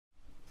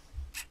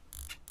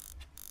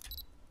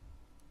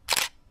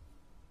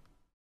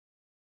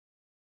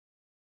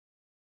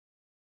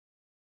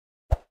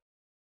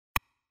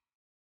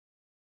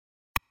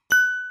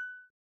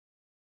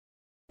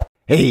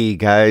Hey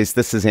guys,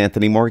 this is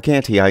Anthony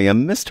Morganti. I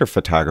am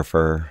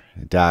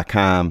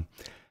MrPhotographer.com.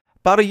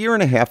 About a year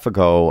and a half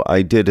ago,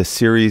 I did a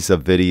series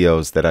of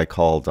videos that I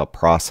called a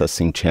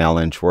processing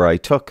challenge, where I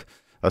took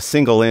a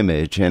single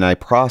image and I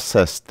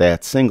processed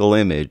that single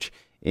image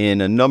in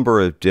a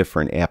number of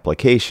different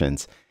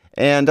applications.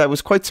 And I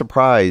was quite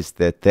surprised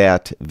that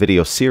that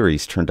video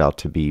series turned out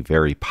to be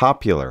very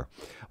popular.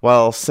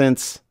 Well,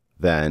 since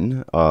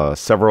then,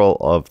 several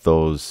of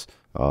those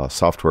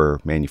software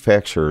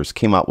manufacturers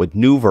came out with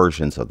new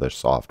versions of their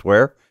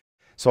software.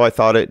 So I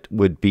thought it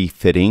would be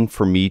fitting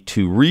for me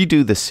to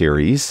redo the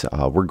series.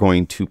 We're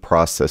going to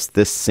process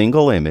this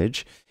single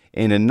image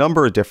in a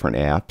number of different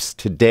apps.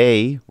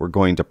 Today, we're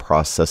going to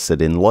process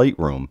it in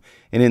Lightroom.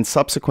 And in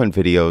subsequent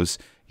videos,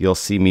 you'll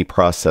see me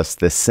process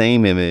this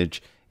same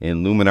image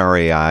in Luminar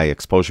AI,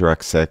 Exposure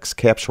XX,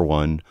 Capture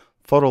One,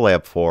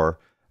 Photolab 4,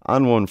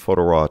 On1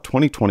 Photo Raw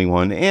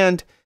 2021,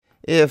 and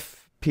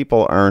if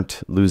people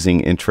aren't losing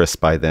interest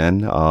by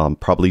then,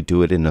 probably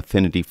do it in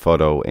Affinity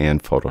Photo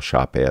and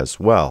Photoshop as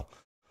well.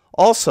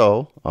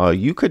 Also,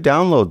 you could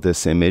download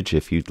this image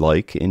if you'd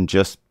like and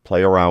just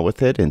play around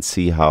with it and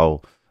see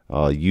how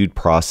you'd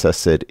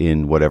process it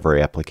in whatever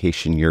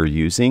application you're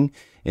using.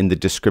 In the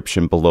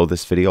description below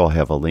this video, I'll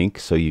have a link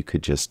so you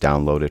could just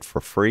download it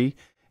for free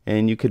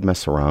and you could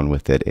mess around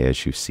with it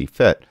as you see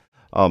fit.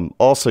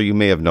 Also, you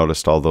may have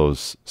noticed all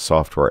those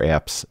software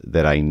apps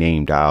that I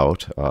named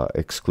out,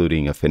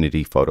 excluding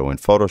Affinity Photo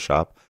and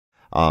Photoshop,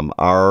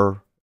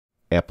 are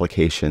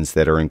applications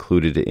that are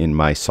included in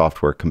my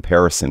software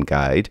comparison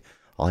guide.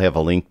 I'll have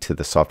a link to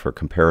the software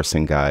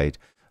comparison guide,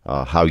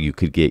 how you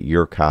could get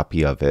your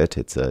copy of it.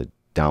 It's a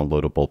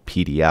downloadable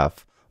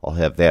PDF. I'll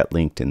have that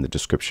linked in the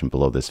description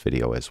below this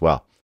video as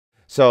well.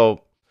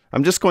 So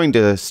I'm just going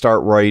to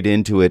start right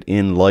into it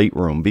in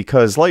Lightroom,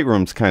 because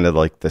Lightroom's kind of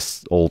like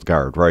this old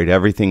guard, right?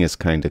 Everything is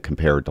kind of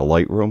compared to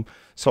Lightroom.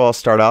 So I'll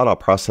start out, I'll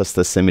process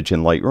this image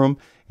in Lightroom,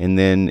 and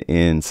then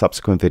in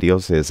subsequent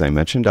videos, as I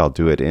mentioned, I'll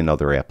do it in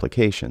other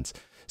applications.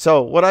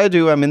 So what I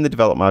do, I'm in the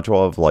Develop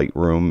module of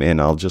Lightroom,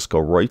 and I'll just go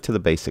right to the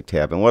Basic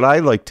tab. And what I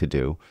like to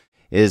do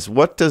is,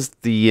 what does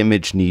the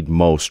image need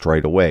most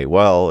right away?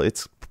 Well,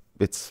 it's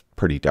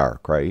pretty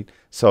dark, right?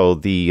 So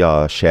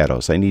the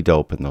shadows, I need to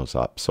open those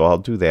up. So I'll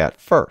do that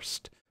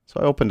first. So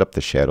I opened up the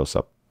shadows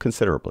up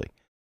considerably.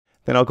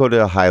 Then I'll go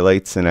to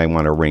highlights, and I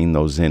want to rein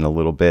those in a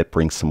little bit,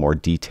 bring some more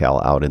detail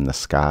out in the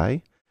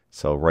sky.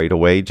 So right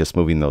away, just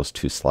moving those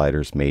two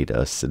sliders made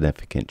a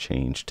significant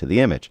change to the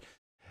image.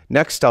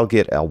 Next, I'll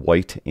get a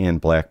white and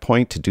black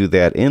point. To do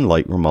that in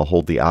Lightroom, I'll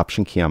hold the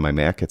Option key on my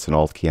Mac. It's an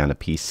Alt key on a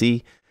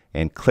PC.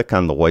 And click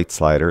on the white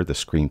slider. The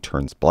screen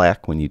turns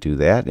black when you do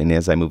that. And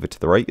as I move it to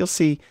the right, you'll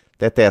see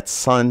that that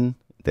sun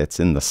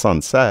that's in the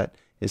sunset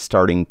is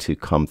starting to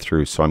come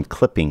through. So I'm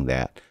clipping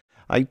that.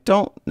 I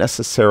don't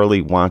necessarily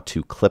want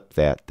to clip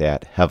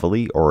that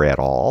heavily or at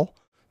all.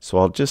 So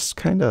I'll just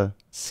kind of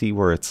see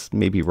where it's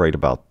maybe right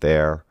about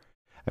there.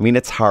 I mean,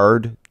 it's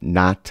hard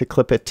not to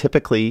clip it.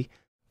 Typically,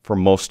 for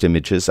most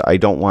images, I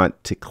don't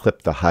want to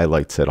clip the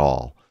highlights at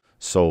all.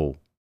 So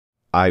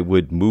I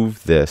would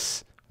move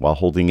this while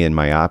holding in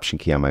my Option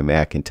key on my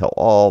Mac until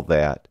all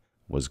that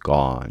was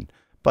gone.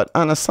 But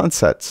on a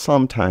sunset,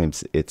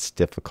 sometimes it's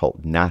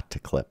difficult not to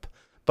clip.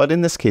 But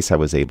in this case, I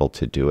was able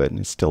to do it, and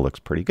it still looks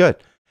pretty good.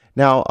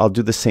 Now, I'll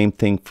do the same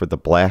thing for the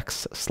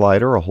blacks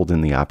slider. I'll hold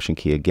in the Option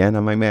key again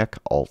on my Mac,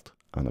 Alt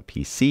on a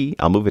PC.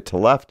 I'll move it to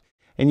left,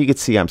 and you can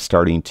see I'm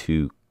starting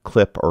to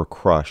clip or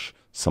crush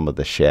some of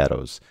the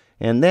shadows.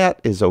 And that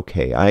is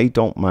okay. I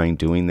don't mind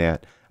doing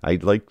that. I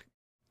like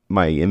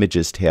my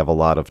images to have a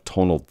lot of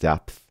tonal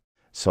depth.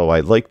 So I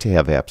like to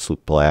have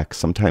absolute black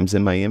sometimes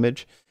in my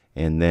image,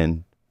 and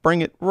then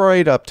bring it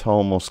right up to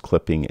almost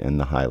clipping in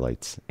the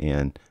highlights.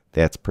 And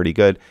that's pretty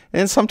good.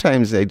 And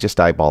sometimes I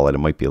just eyeball it. It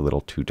might be a little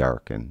too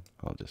dark, and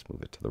I'll just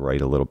move it to the right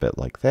a little bit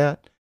like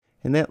that.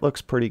 And that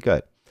looks pretty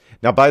good.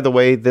 Now, by the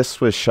way, this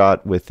was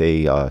shot with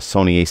a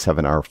Sony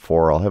a7R IV.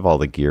 I'll have all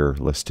the gear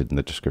listed in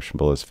the description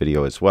below this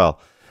video as well.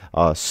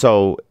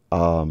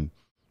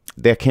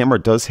 That camera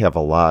does have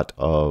a lot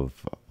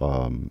of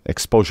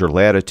exposure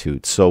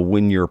latitude. So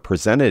when you're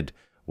presented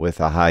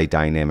with a high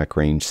dynamic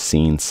range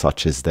scene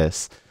such as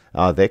this,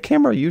 that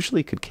camera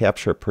usually could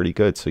capture it pretty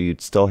good. So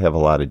you'd still have a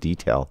lot of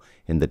detail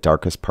in the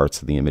darkest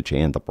parts of the image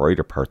and the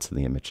brighter parts of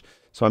the image.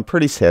 So I'm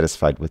pretty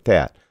satisfied with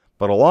that.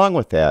 But along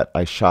with that,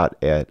 I shot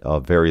at a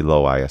very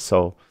low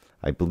ISO.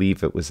 I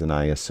believe it was an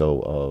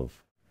ISO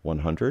of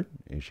 100,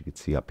 as you can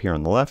see up here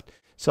on the left.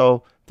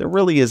 So there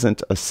really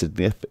isn't a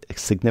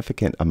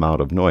significant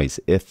amount of noise,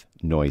 if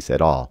noise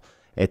at all.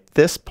 At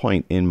this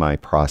point in my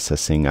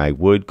processing, I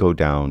would go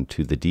down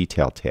to the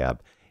Detail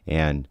tab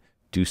and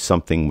do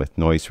something with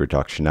noise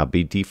reduction. Now,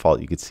 by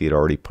default, you can see it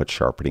already put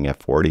sharpening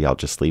at 40. I'll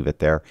just leave it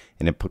there.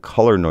 And it put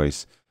color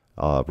noise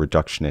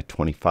reduction at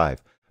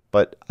 25.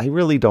 But I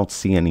really don't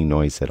see any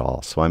noise at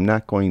all. So I'm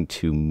not going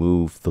to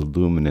move the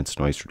luminance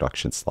noise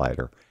reduction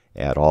slider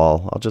at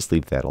all. I'll just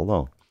leave that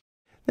alone.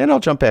 Then I'll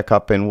jump back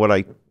up, and what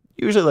I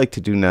usually like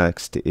to do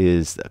next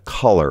is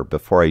color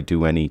before I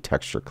do any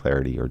texture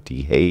clarity or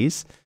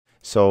dehaze.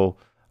 So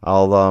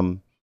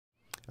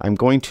I'm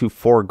going to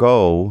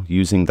forego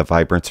using the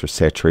vibrance or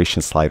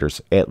saturation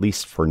sliders, at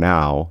least for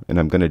now, and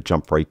I'm going to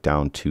jump right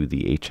down to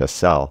the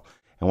HSL.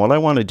 And what I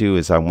want to do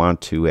is I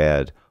want to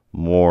add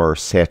more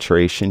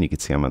saturation. You can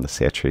see I'm on the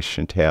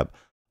saturation tab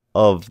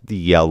of the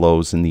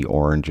yellows and the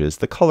oranges,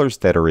 the colors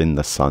that are in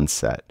the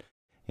sunset.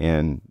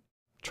 And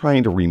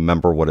trying to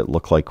remember what it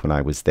looked like when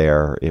I was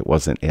there, it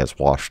wasn't as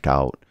washed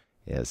out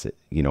as it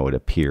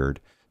appeared.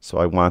 So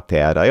I want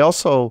that. I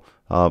also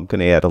I'm going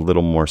to add a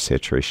little more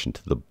saturation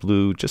to the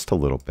blue, just a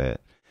little bit.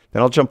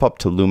 Then I'll jump up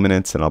to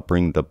luminance and I'll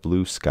bring the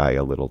blue sky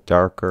a little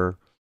darker.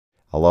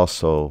 I'll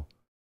also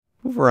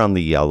move around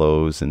the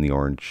yellows and the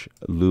orange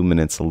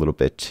luminance a little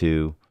bit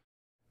too.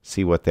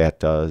 See what that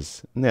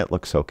does. And that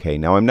looks okay.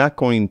 Now I'm not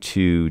going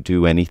to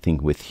do anything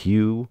with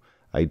hue.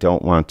 I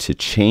don't want to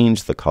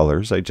change the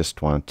colors. I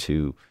just want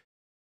to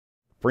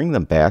bring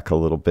them back a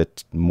little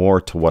bit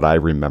more to what I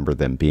remember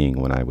them being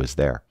when I was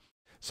there.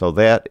 So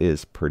that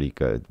is pretty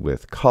good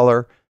with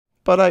color,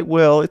 but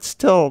it's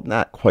still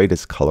not quite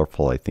as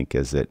colorful, I think,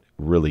 as it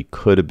really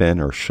could have been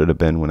or should have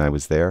been when I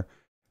was there,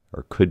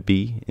 or could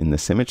be in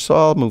this image. So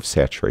I'll move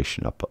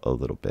saturation up a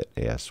little bit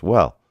as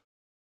well.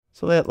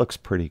 So that looks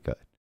pretty good.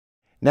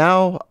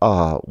 Now,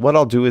 what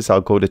I'll do is I'll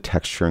go to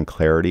texture and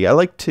clarity. I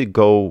like to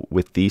go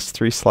with these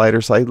three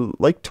sliders. I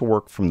like to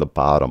work from the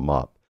bottom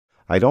up.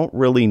 I don't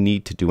really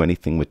need to do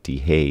anything with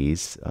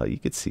dehaze. You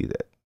can see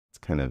that it's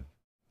kind of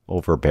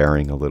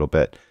overbearing a little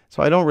bit.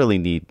 So I don't really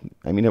need,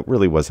 it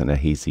really wasn't a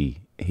hazy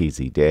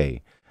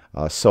day.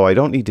 So I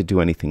don't need to do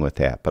anything with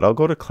that. But I'll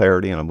go to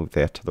clarity and I'll move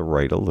that to the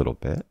right a little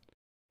bit.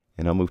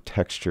 And I'll move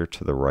texture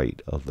to the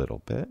right a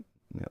little bit.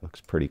 That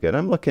looks pretty good.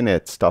 I'm looking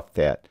at stuff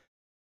that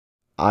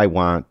I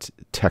want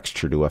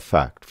texture to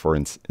affect. For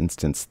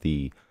instance,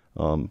 the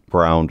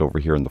ground over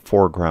here in the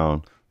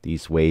foreground,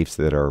 these waves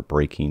that are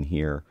breaking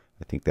here.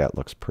 I think that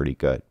looks pretty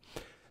good.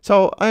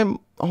 So I'm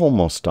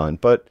almost done,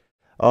 but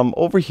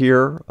over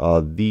here,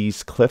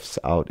 these cliffs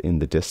out in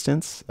the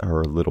distance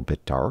are a little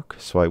bit dark,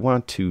 so I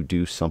want to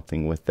do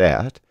something with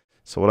that.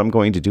 So what I'm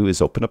going to do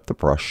is open up the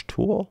brush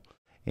tool,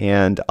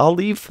 and I'll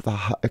leave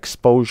the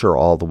exposure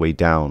all the way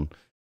down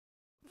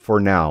for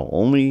now,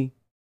 only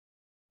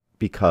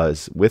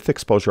because with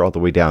exposure all the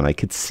way down, I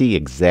could see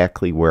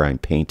exactly where I'm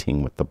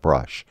painting with the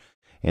brush.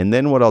 And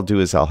then what I'll do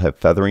is I'll have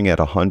feathering at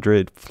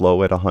 100,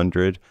 flow at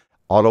 100,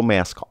 auto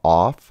mask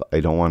off. I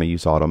don't want to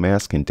use auto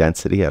mask, and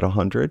density at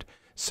 100.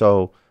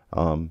 So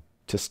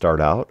to start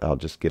out, I'll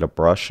just get a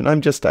brush, and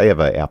I have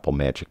an Apple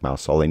Magic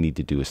Mouse. All I need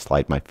to do is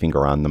slide my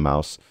finger on the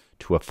mouse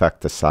to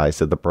affect the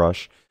size of the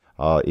brush.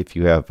 If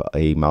you have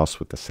a mouse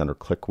with the center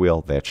click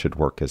wheel, that should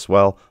work as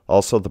well.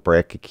 Also, the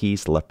bracket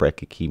keys, the left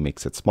bracket key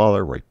makes it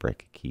smaller, right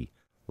bracket key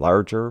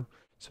larger.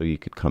 So you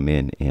could come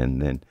in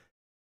and then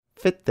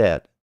fit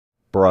that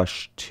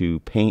brush to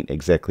paint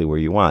exactly where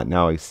you want.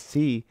 Now I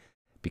see,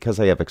 because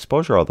I have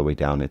exposure all the way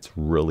down, it's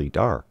really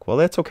dark. Well,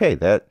 that's okay.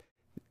 That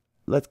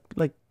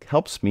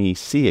helps me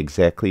see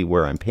exactly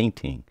where I'm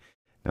painting.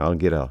 Now I'll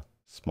get a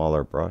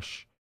smaller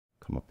brush,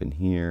 come up in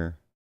here,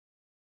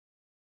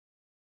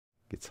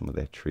 get some of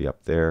that tree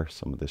up there,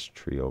 some of this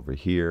tree over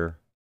here,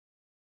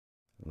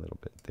 a little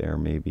bit there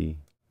maybe,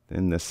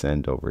 then this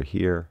end over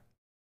here.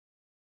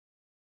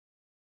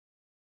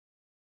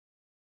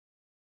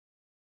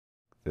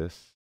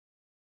 This.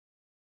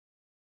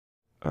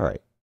 All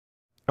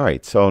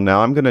right, so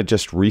now I'm going to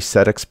just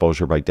reset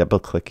exposure by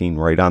double-clicking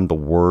right on the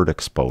word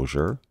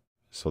exposure.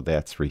 So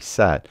that's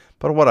reset.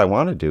 But what I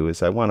want to do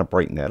is I want to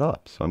brighten that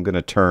up. So I'm going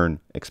to turn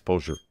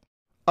exposure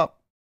up.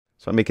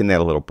 So I'm making that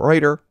a little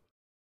brighter.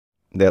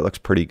 That looks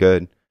pretty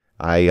good.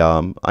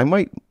 I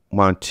might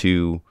want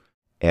to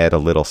add a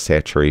little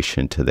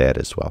saturation to that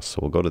as well. So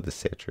we'll go to the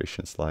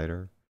saturation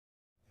slider,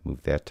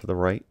 move that to the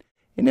right.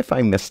 And if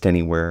I missed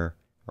anywhere,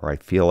 or I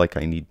feel like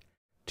I need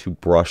to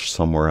brush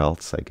somewhere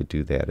else, I could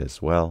do that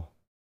as well.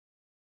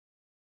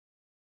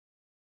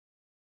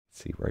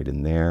 See right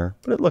in there,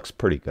 but it looks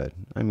pretty good.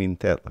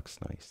 That looks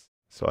nice.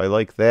 So I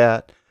like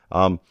that.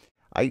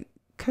 I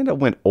kind of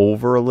went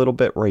over a little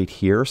bit right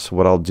here. So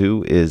what I'll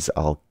do is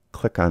I'll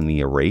click on the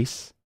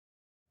erase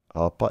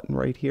button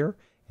right here,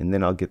 and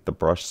then I'll get the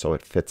brush so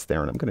it fits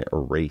there, and I'm going to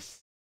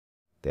erase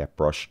that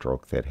brush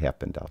stroke that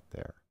happened out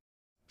there.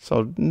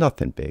 So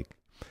nothing big.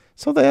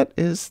 So that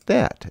is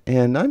that,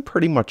 and I'm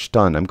pretty much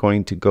done. I'm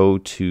going to go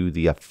to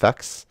the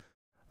effects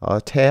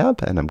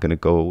tab, and I'm going to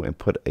go and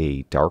put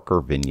a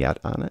darker vignette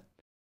on it.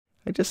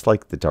 I just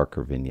like the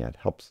darker vignette.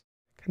 Helps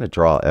kind of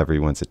draw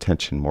everyone's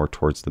attention more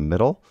towards the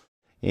middle.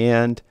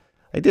 And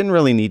I didn't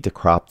really need to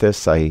crop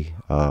this. I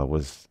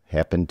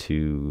happened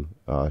to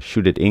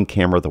shoot it in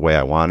camera the way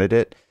I wanted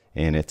it,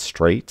 and it's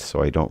straight,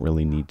 so I don't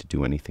really need to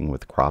do anything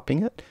with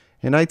cropping it.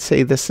 And I'd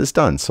say this is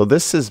done. So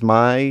this is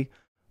my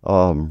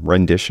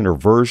rendition or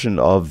version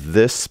of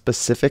this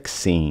specific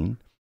scene,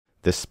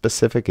 this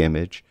specific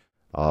image,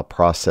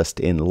 processed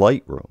in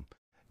Lightroom.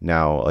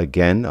 Now,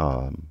 again,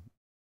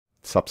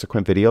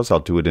 subsequent videos, I'll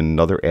do it in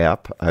another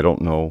app. I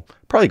don't know,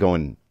 probably go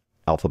in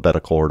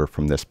alphabetical order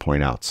from this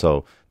point out.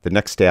 So the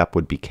next app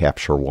would be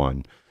Capture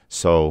One.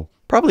 So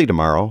probably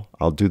tomorrow,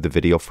 I'll do the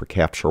video for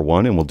Capture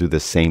One, and we'll do the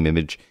same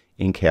image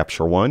in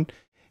Capture One.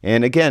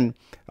 And again,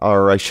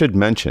 or I should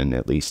mention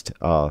at least,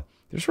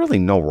 there's really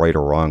no right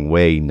or wrong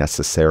way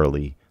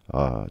necessarily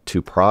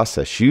to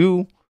process.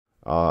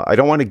 I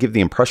don't want to give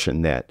the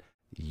impression that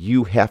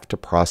you have to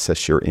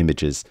process your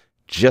images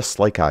just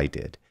like I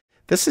did.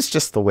 This is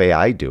just the way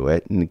I do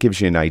it, and it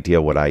gives you an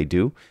idea what I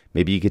do.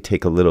 Maybe you could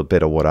take a little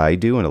bit of what I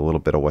do and a little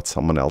bit of what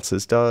someone else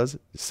does,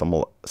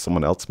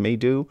 someone else may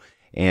do,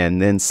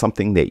 and then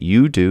something that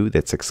you do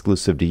that's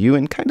exclusive to you,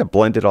 and kind of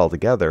blend it all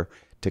together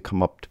to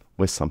come up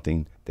with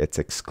something that's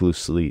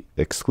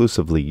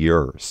exclusively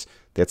yours.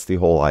 That's the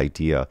whole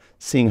idea,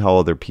 seeing how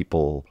other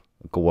people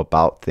go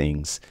about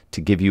things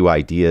to give you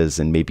ideas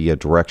and maybe a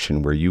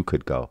direction where you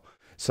could go.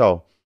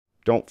 So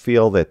don't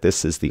feel that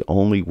this is the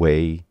only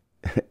way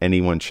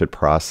anyone should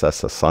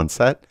process a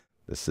sunset.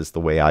 This is the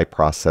way I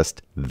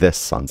processed this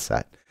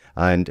sunset.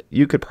 And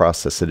you could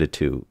process it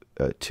too.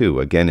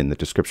 Again, in the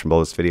description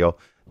below this video,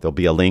 there'll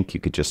be a link. You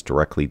could just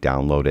directly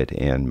download it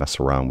and mess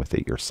around with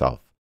it yourself.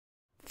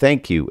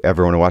 Thank you,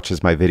 everyone who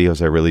watches my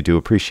videos. I really do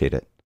appreciate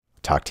it.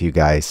 Talk to you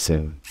guys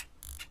soon.